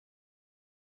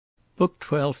Book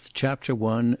 12th, Chapter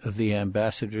 1 of The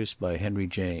Ambassadors by Henry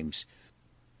James.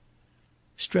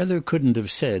 Strether couldn't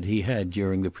have said he had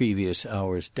during the previous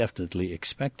hours definitely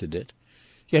expected it.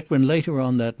 Yet when later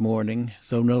on that morning,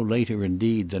 though no later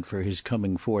indeed than for his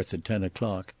coming forth at 10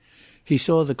 o'clock, he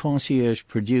saw the concierge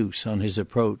produce on his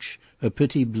approach a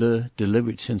petit bleu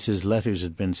delivered since his letters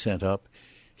had been sent up,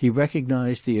 he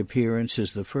recognised the appearance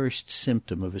as the first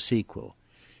symptom of a sequel.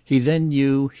 He then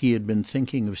knew he had been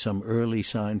thinking of some early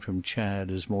sign from Chad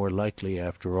as more likely,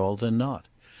 after all, than not,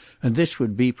 and this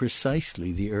would be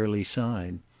precisely the early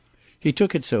sign. He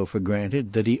took it so for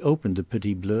granted that he opened the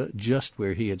petit bleu just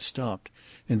where he had stopped,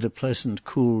 in the pleasant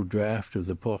cool draught of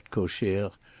the porte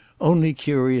cochere, only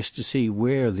curious to see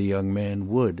where the young man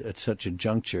would, at such a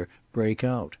juncture, break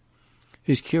out.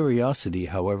 His curiosity,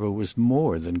 however, was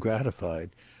more than gratified.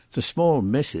 The small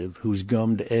missive, whose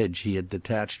gummed edge he had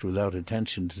detached without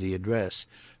attention to the address,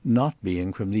 not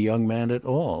being from the young man at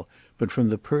all, but from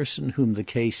the person whom the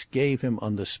case gave him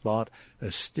on the spot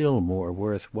as still more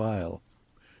worthwhile.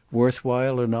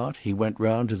 Worthwhile or not, he went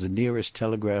round to the nearest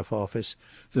telegraph office,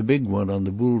 the big one on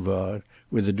the boulevard,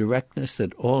 with a directness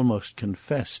that almost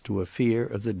confessed to a fear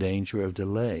of the danger of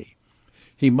delay.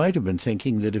 He might have been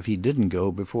thinking that if he didn't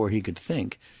go before he could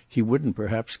think, he wouldn't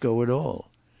perhaps go at all.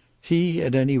 He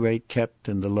at any rate kept,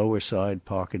 in the lower side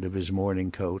pocket of his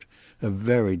morning coat, a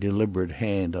very deliberate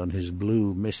hand on his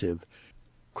blue missive,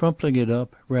 crumpling it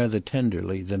up rather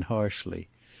tenderly than harshly.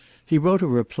 He wrote a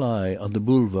reply on the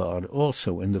boulevard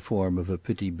also in the form of a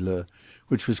petit bleu,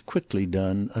 which was quickly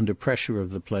done, under pressure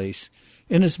of the place,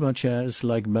 inasmuch as,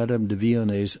 like Madame de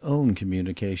Vionnet's own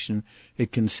communication,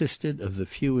 it consisted of the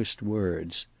fewest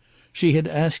words. She had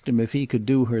asked him if he could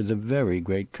do her the very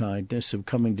great kindness of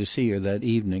coming to see her that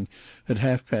evening at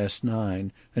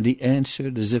 9:30, and he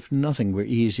answered, as if nothing were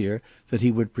easier, that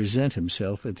he would present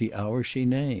himself at the hour she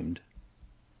named.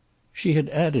 She had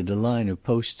added a line of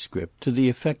postscript to the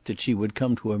effect that she would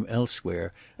come to him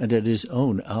elsewhere and at his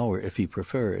own hour if he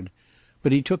preferred,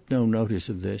 but he took no notice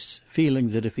of this, feeling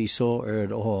that if he saw her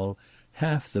at all,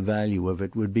 half the value of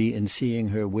it would be in seeing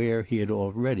her where he had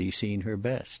already seen her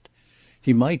best.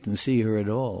 He mightn't see her at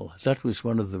all. That was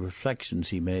one of the reflections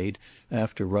he made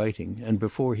after writing and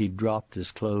before he dropped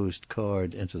his closed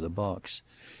card into the box.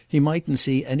 He mightn't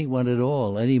see any one at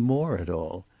all, any more at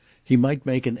all. He might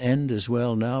make an end as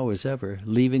well now as ever,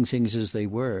 leaving things as they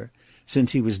were,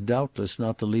 since he was doubtless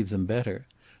not to leave them better,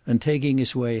 and taking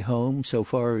his way home so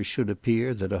far as should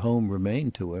appear that a home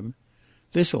remained to him.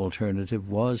 This alternative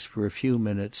was for a few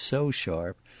minutes so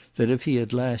sharp that if he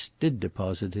at last did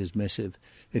deposit his missive,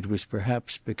 it was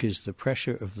perhaps because the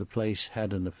pressure of the place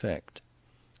had an effect.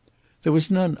 There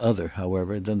was none other,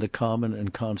 however, than the common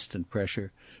and constant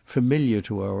pressure, familiar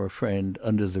to our friend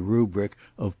under the rubric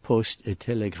of Poste et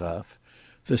Télégraphe,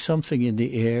 the something in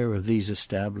the air of these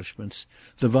establishments,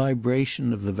 the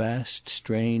vibration of the vast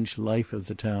strange life of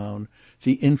the town,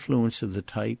 the influence of the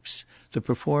types, the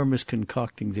performers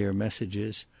concocting their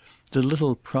messages, the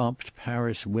little prompt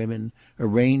Paris women,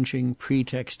 arranging,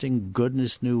 pretexting,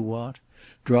 goodness knew what,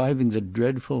 driving the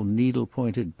dreadful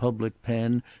needle-pointed public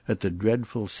pen at the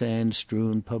dreadful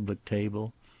sand-strewn public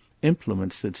table,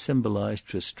 implements that symbolized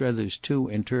for Strether's too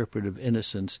interpretive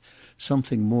innocence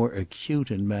something more acute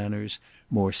in manners,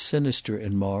 more sinister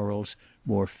in morals,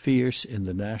 more fierce in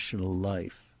the national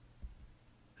life.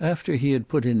 After he had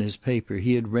put in his paper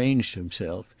he had ranged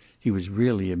himself, he was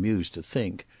really amused to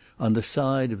think, on the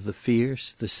side of the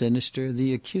fierce, the sinister,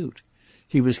 the acute.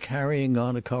 He was carrying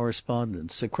on a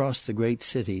correspondence, across the great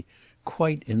city,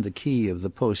 quite in the key of the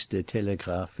Poste des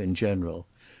Télégraphes in general,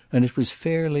 and it was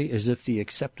fairly as if the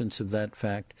acceptance of that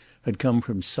fact had come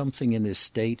from something in his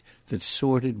state that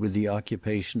sorted with the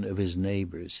occupation of his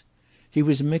neighbours. He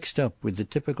was mixed up with the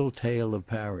typical tale of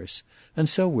Paris, and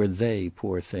so were they,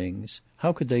 poor things.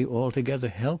 How could they altogether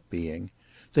help being?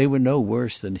 They were no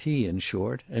worse than he, in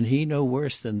short, and he no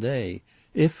worse than they,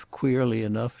 if, queerly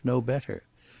enough, no better.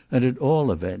 And at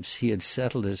all events he had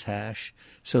settled his hash,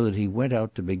 so that he went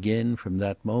out to begin, from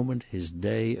that moment, his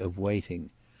day of waiting.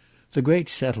 The great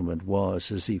settlement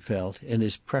was, as he felt, in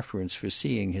his preference for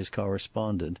seeing his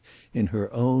correspondent in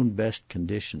her own best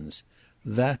conditions.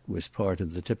 That was part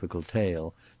of the typical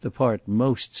tale, the part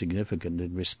most significant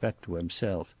in respect to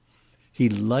himself. He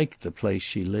liked the place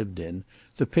she lived in,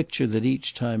 the picture that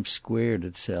each time squared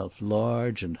itself,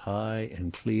 large and high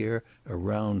and clear,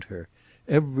 around her.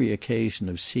 Every occasion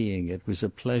of seeing it was a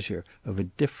pleasure of a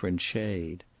different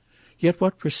shade. Yet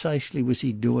what precisely was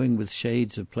he doing with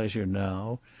shades of pleasure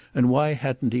now, and why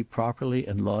hadn't he properly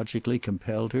and logically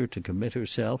compelled her to commit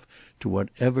herself to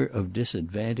whatever of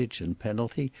disadvantage and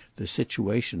penalty the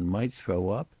situation might throw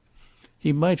up?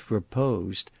 He might have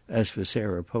proposed, as for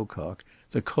Sarah Pocock,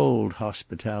 the cold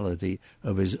hospitality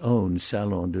of his own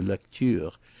salon de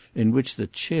lecture, in which the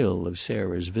chill of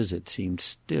Sarah's visit seemed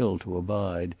still to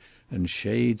abide and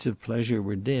shades of pleasure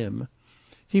were dim.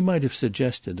 He might have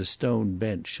suggested a stone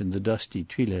bench in the dusty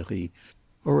Tuileries,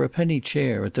 or a penny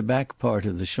chair at the back part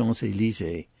of the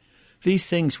Champs-Élysées. These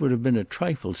things would have been a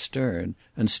trifle stern,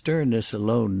 and sternness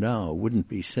alone now wouldn't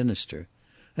be sinister.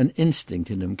 An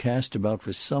instinct in him cast about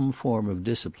for some form of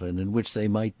discipline in which they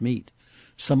might meet,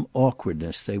 some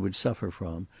awkwardness they would suffer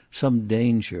from, some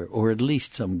danger, or at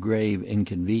least some grave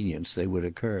inconvenience they would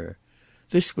incur.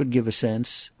 This would give a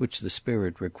sense, which the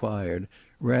spirit required,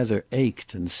 rather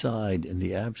ached and sighed in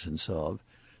the absence of,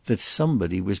 that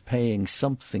somebody was paying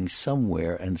something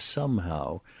somewhere and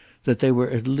somehow, that they were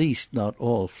at least not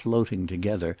all floating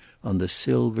together on the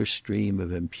silver stream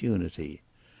of impunity.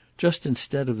 Just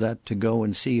instead of that to go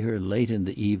and see her late in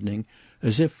the evening,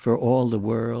 as if for all the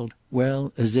world,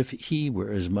 well, as if he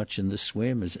were as much in the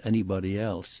swim as anybody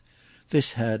else.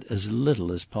 This had as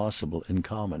little as possible in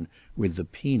common with the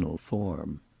penal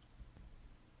form.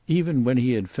 Even when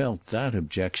he had felt that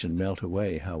objection melt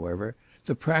away, however,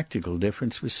 the practical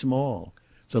difference was small.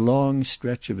 The long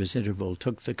stretch of his interval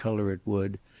took the colour it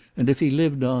would, and if he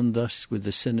lived on thus with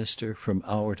the sinister from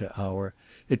hour to hour,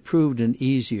 it proved an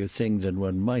easier thing than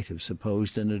one might have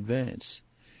supposed in advance.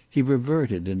 He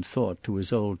reverted in thought to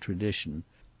his old tradition,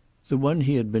 the one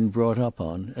he had been brought up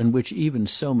on and which even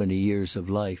so many years of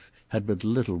life had but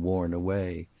little worn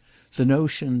away, the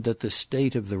notion that the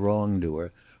state of the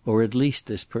wrongdoer, or at least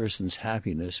this person's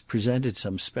happiness, presented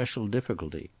some special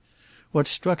difficulty. What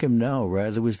struck him now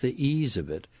rather was the ease of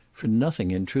it, for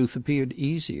nothing in truth appeared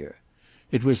easier.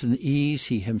 It was an ease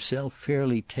he himself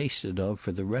fairly tasted of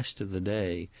for the rest of the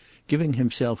day, giving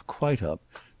himself quite up,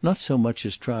 not so much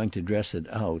as trying to dress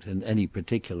it out in any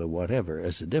particular whatever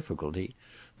as a difficulty,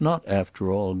 not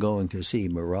after all going to see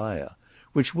Maria,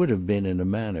 which would have been in a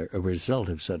manner a result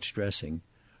of such dressing,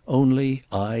 only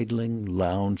idling,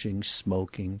 lounging,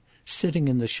 smoking, sitting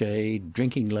in the shade,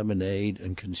 drinking lemonade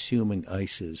and consuming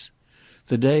ices.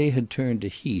 The day had turned to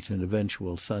heat and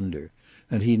eventual thunder,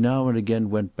 and he now and again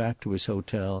went back to his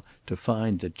hotel to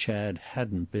find that Chad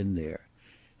hadn't been there.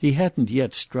 He hadn't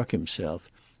yet struck himself,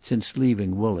 since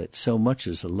leaving Woollett, so much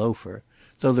as a loafer,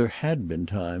 though there had been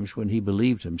times when he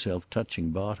believed himself touching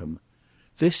bottom.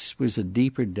 This was a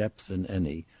deeper depth than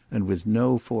any, and with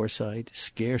no foresight,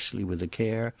 scarcely with a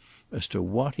care as to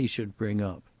what he should bring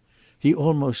up. He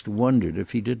almost wondered if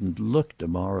he didn't look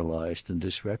demoralised and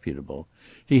disreputable.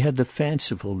 He had the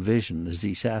fanciful vision, as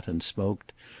he sat and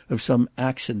smoked, of some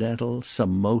accidental,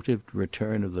 some motived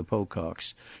return of the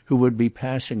Pococks, who would be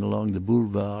passing along the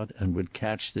boulevard and would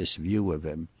catch this view of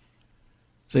him.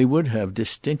 They would have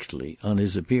distinctly, on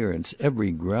his appearance, every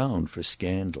ground for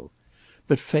scandal.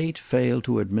 But fate failed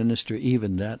to administer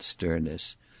even that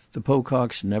sternness. The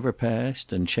Pococks never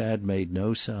passed, and Chad made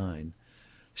no sign.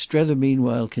 Strether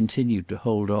meanwhile continued to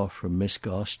hold off from Miss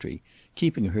Gostrey,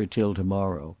 keeping her till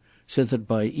tomorrow, so that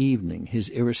by evening his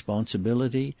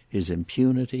irresponsibility, his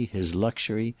impunity, his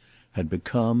luxury, had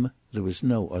become, there was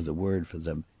no other word for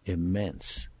them,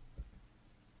 immense.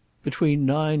 Between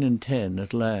 9 and 10,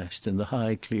 at last, in the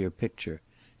high clear picture,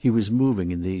 he was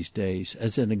moving in these days,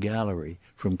 as in a gallery,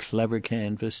 from clever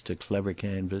canvas to clever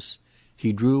canvas.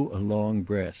 He drew a long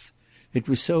breath. It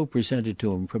was so presented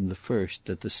to him from the first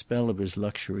that the spell of his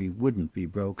luxury wouldn't be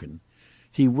broken.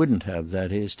 He wouldn't have,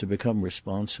 that is, to become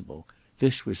responsible.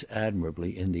 This was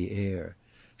admirably in the air.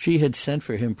 She had sent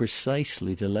for him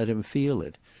precisely to let him feel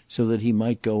it, so that he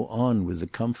might go on with the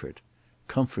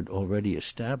comfort already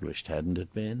established, hadn't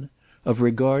it been? Of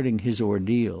regarding his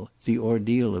ordeal, the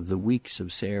ordeal of the weeks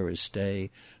of Sarah's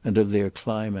stay and of their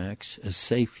climax, as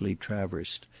safely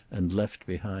traversed and left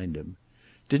behind him.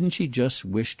 Didn't she just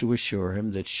wish to assure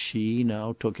him that she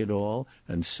now took it all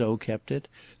and so kept it,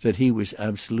 that he was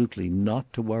absolutely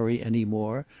not to worry any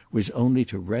more, was only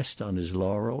to rest on his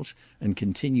laurels and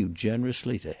continue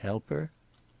generously to help her?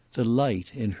 The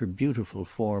light in her beautiful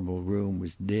formal room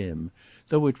was dim,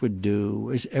 though it would do,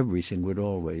 as everything would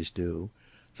always do.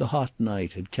 The hot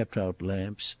night had kept out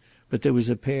lamps, but there was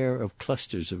a pair of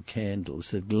clusters of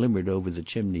candles that glimmered over the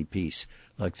chimney-piece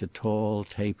like the tall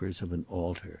tapers of an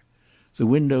altar. The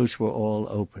windows were all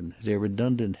open, their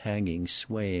redundant hangings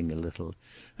swaying a little,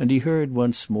 and he heard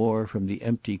once more from the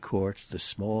empty court the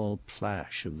small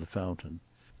plash of the fountain.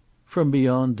 From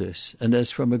beyond this, and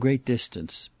as from a great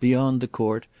distance, beyond the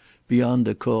court, beyond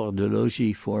the corps de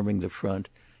logis forming the front,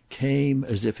 came,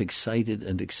 as if excited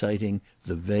and exciting,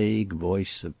 the vague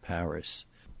voice of Paris.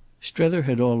 Strether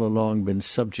had all along been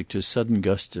subject to sudden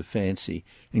gusts of fancy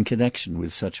in connection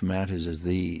with such matters as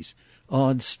these,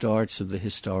 odd starts of the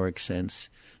historic sense,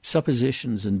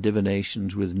 suppositions and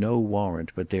divinations with no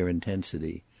warrant but their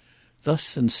intensity.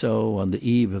 Thus and so, on the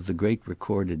eve of the great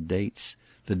recorded dates,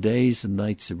 the days and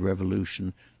nights of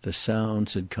revolution, the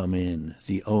sounds had come in,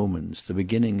 the omens, the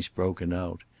beginnings broken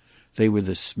out. They were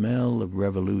the smell of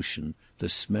revolution, the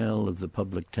smell of the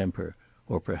public temper,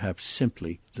 or perhaps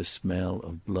simply the smell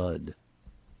of blood.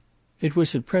 It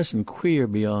was at present queer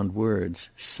beyond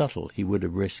words, subtle, he would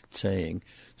have risked saying,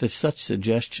 that such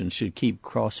suggestions should keep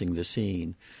crossing the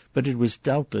scene, but it was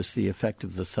doubtless the effect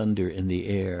of the thunder in the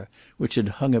air, which had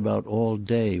hung about all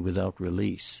day without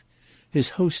release. His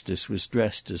hostess was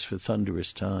dressed as for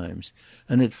thunderous times,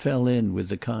 and it fell in with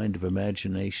the kind of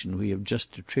imagination we have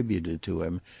just attributed to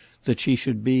him, that she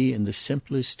should be in the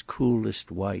simplest,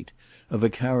 coolest white, of a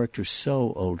character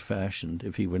so old-fashioned,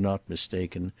 if he were not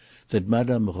mistaken, that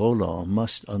Madame Roland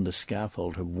must on the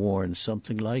scaffold have worn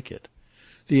something like it.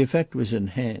 The effect was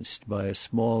enhanced by a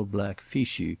small black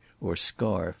fichu, or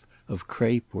scarf, of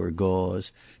crape or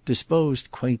gauze,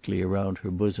 disposed quaintly around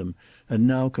her bosom, and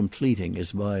now completing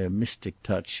as by a mystic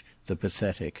touch the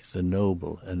pathetic, the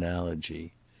noble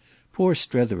analogy. Poor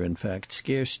Strether, in fact,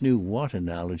 scarce knew what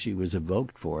analogy was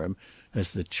evoked for him,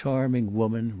 as the charming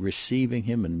woman, receiving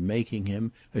him and making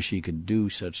him, as she could do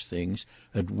such things,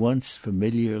 at once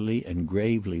familiarly and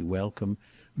gravely welcome,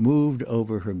 moved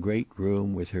over her great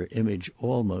room with her image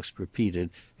almost repeated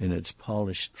in its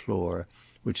polished floor,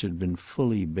 which had been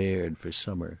fully bared for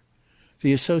summer.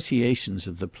 The associations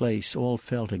of the place all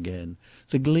felt again,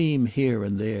 the gleam here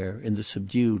and there, in the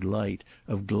subdued light,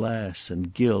 of glass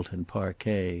and gilt and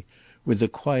parquet, with the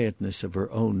quietness of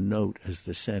her own note as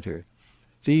the centre.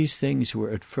 These things were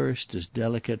at first as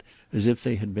delicate as if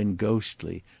they had been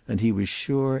ghostly, and he was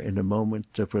sure in a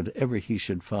moment that whatever he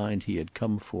should find he had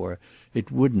come for,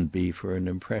 it wouldn't be for an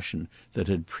impression that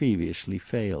had previously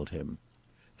failed him.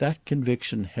 That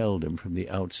conviction held him from the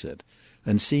outset,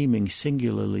 and seeming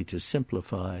singularly to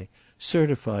simplify,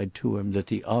 certified to him that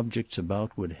the objects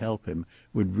about would help him,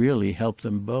 would really help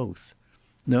them both.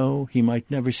 No, he might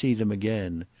never see them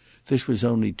again. This was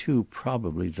only too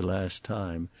probably the last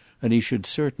time, and he should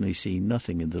certainly see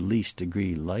nothing in the least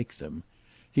degree like them.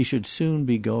 He should soon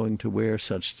be going to where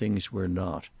such things were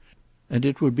not, and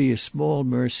it would be a small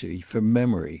mercy for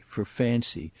memory, for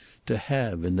fancy, to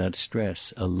have, in that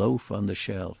stress, a loaf on the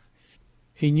shelf.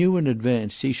 He knew in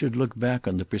advance he should look back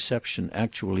on the perception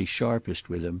actually sharpest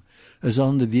with him, as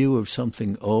on the view of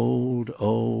something old,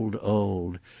 old,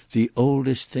 old, the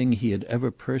oldest thing he had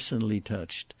ever personally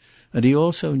touched. And he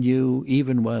also knew,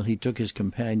 even while he took his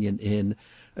companion in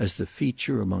as the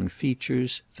feature among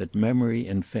features, that memory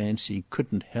and fancy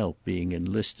couldn't help being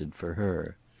enlisted for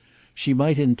her. She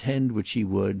might intend what she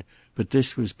would, but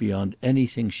this was beyond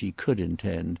anything she could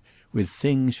intend, with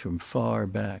things from far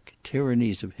back,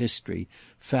 tyrannies of history,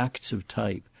 facts of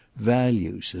type,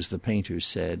 values, as the painters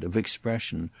said, of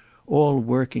expression, all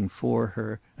working for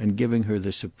her and giving her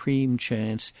the supreme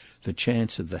chance, the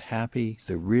chance of the happy,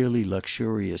 the really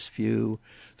luxurious few,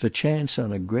 the chance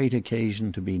on a great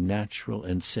occasion to be natural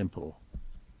and simple.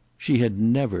 She had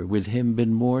never with him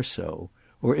been more so,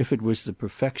 or if it was the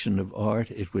perfection of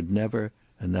art it would never,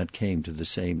 and that came to the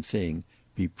same thing,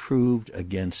 be proved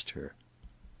against her.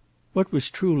 What was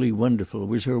truly wonderful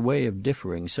was her way of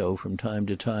differing so from time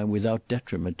to time without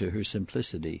detriment to her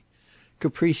simplicity.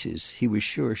 Caprices, he was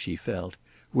sure she felt,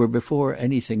 were before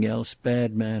anything else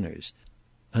bad manners,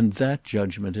 and that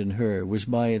judgment in her was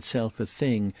by itself a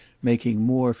thing making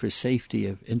more for safety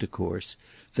of intercourse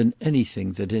than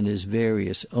anything that in his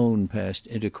various own past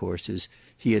intercourses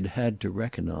he had had to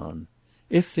reckon on.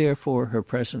 If therefore her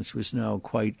presence was now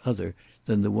quite other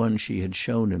than the one she had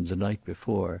shown him the night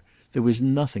before, there was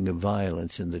nothing of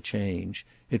violence in the change.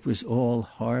 It was all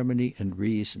harmony and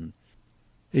reason.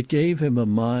 It gave him a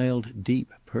mild,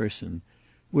 deep person,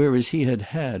 whereas he had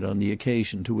had on the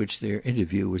occasion to which their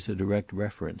interview was a direct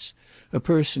reference, a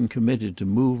person committed to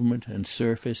movement and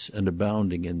surface and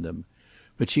abounding in them.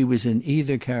 But she was in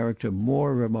either character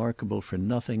more remarkable for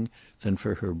nothing than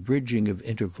for her bridging of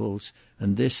intervals,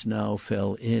 and this now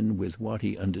fell in with what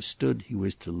he understood he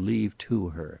was to leave to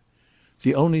her.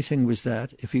 The only thing was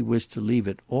that, if he was to leave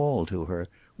it all to her,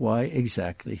 why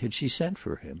exactly had she sent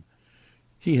for him?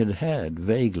 He had had,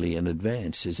 vaguely in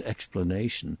advance, his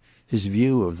explanation, his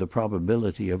view of the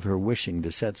probability of her wishing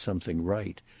to set something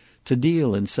right, to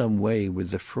deal in some way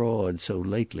with the fraud so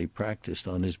lately practised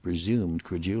on his presumed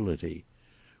credulity.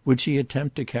 Would she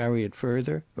attempt to carry it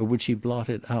further, or would she blot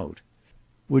it out?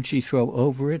 Would she throw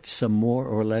over it some more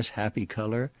or less happy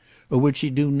colour, or would she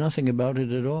do nothing about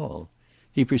it at all?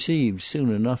 He perceived, soon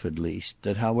enough at least,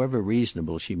 that however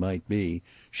reasonable she might be,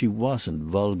 she wasn't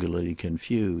vulgarly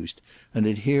confused, and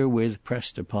it herewith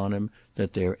pressed upon him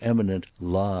that their eminent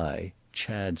lie,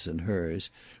 Chad's and hers,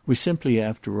 was simply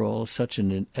after all such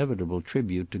an inevitable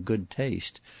tribute to good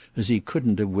taste as he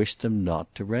couldn't have wished them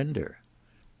not to render.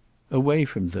 Away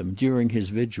from them, during his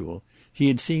vigil, he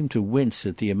had seemed to wince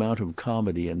at the amount of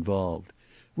comedy involved,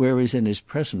 whereas in his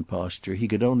present posture he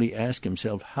could only ask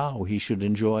himself how he should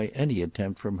enjoy any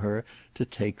attempt from her to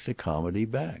take the comedy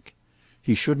back.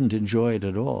 He shouldn't enjoy it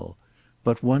at all,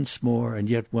 but once more and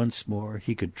yet once more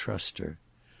he could trust her.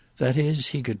 That is,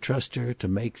 he could trust her to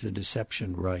make the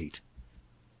deception right.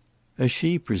 As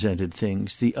she presented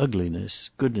things the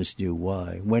ugliness, goodness knew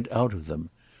why, went out of them;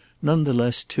 none the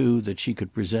less too that she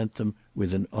could present them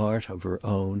with an art of her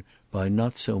own by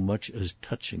not so much as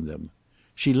touching them.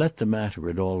 She let the matter,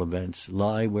 at all events,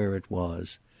 lie where it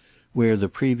was, where the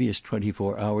previous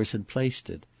 24 hours had placed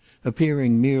it,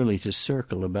 appearing merely to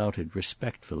circle about it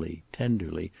respectfully,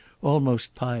 tenderly,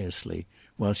 almost piously,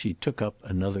 while she took up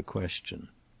another question.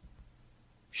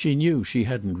 She knew she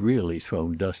hadn't really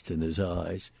thrown dust in his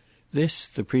eyes. This,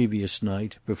 the previous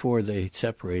night, before they had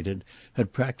separated,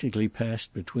 had practically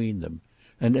passed between them,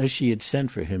 and as she had sent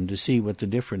for him to see what the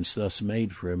difference thus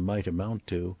made for him might amount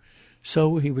to,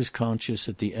 so he was conscious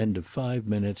at the end of 5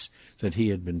 minutes that he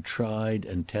had been tried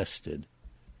and tested.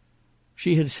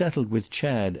 She had settled with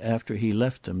Chad after he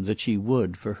left them that she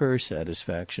would, for her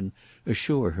satisfaction,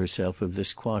 assure herself of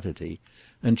this quantity,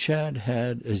 and Chad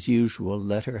had, as usual,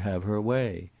 let her have her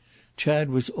way. Chad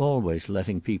was always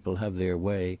letting people have their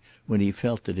way when he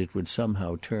felt that it would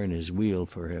somehow turn his wheel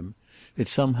for him. It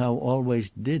somehow always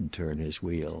did turn his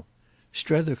wheel.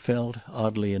 Strether felt,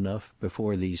 oddly enough,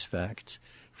 before these facts,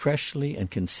 freshly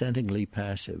and consentingly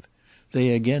passive. They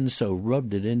again so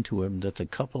rubbed it into him that the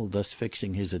couple thus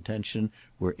fixing his attention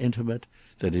were intimate,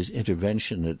 that his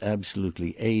intervention had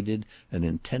absolutely aided and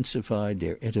intensified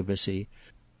their intimacy,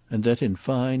 and that in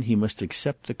fine he must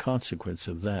accept the consequence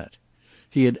of that.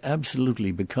 He had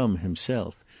absolutely become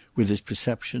himself, with his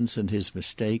perceptions and his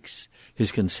mistakes,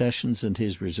 his concessions and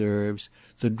his reserves,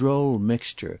 the droll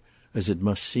mixture, as it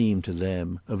must seem to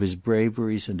them, of his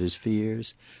braveries and his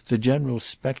fears, the general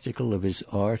spectacle of his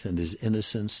art and his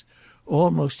innocence,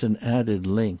 almost an added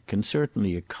link and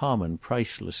certainly a common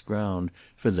priceless ground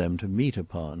for them to meet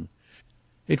upon.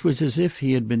 It was as if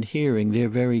he had been hearing their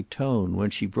very tone when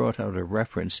she brought out a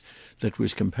reference that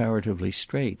was comparatively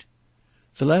straight.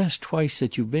 "The last twice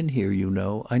that you've been here, you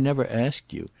know, I never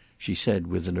asked you," she said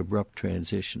with an abrupt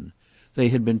transition. They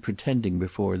had been pretending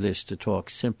before this to talk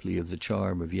simply of the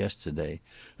charm of yesterday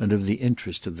and of the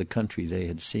interest of the country they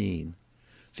had seen.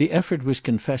 The effort was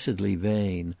confessedly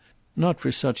vain; not for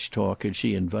such talk had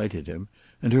she invited him,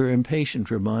 and her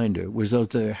impatient reminder was of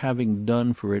their having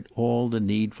done for it all the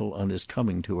needful on his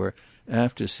coming to her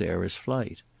after Sarah's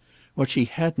flight. What she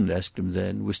hadn't asked him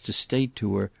then was to state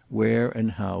to her where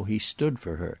and how he stood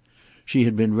for her. She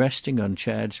had been resting on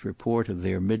Chad's report of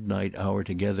their midnight hour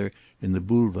together in the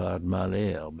Boulevard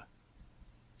Malesherbes.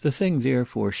 The thing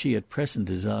therefore she at present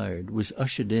desired was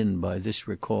ushered in by this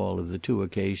recall of the two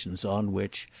occasions on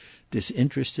which,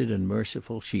 disinterested and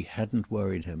merciful, she hadn't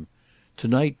worried him.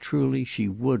 To-night truly she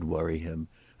would worry him,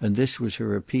 and this was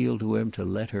her appeal to him to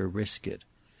let her risk it.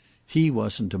 He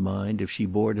wasn't to mind if she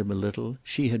bored him a little;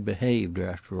 she had behaved,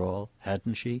 after all,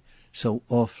 hadn't she, so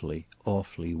awfully,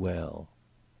 awfully well.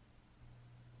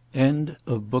 End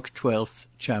of Book 12th,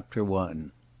 Chapter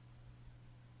 1.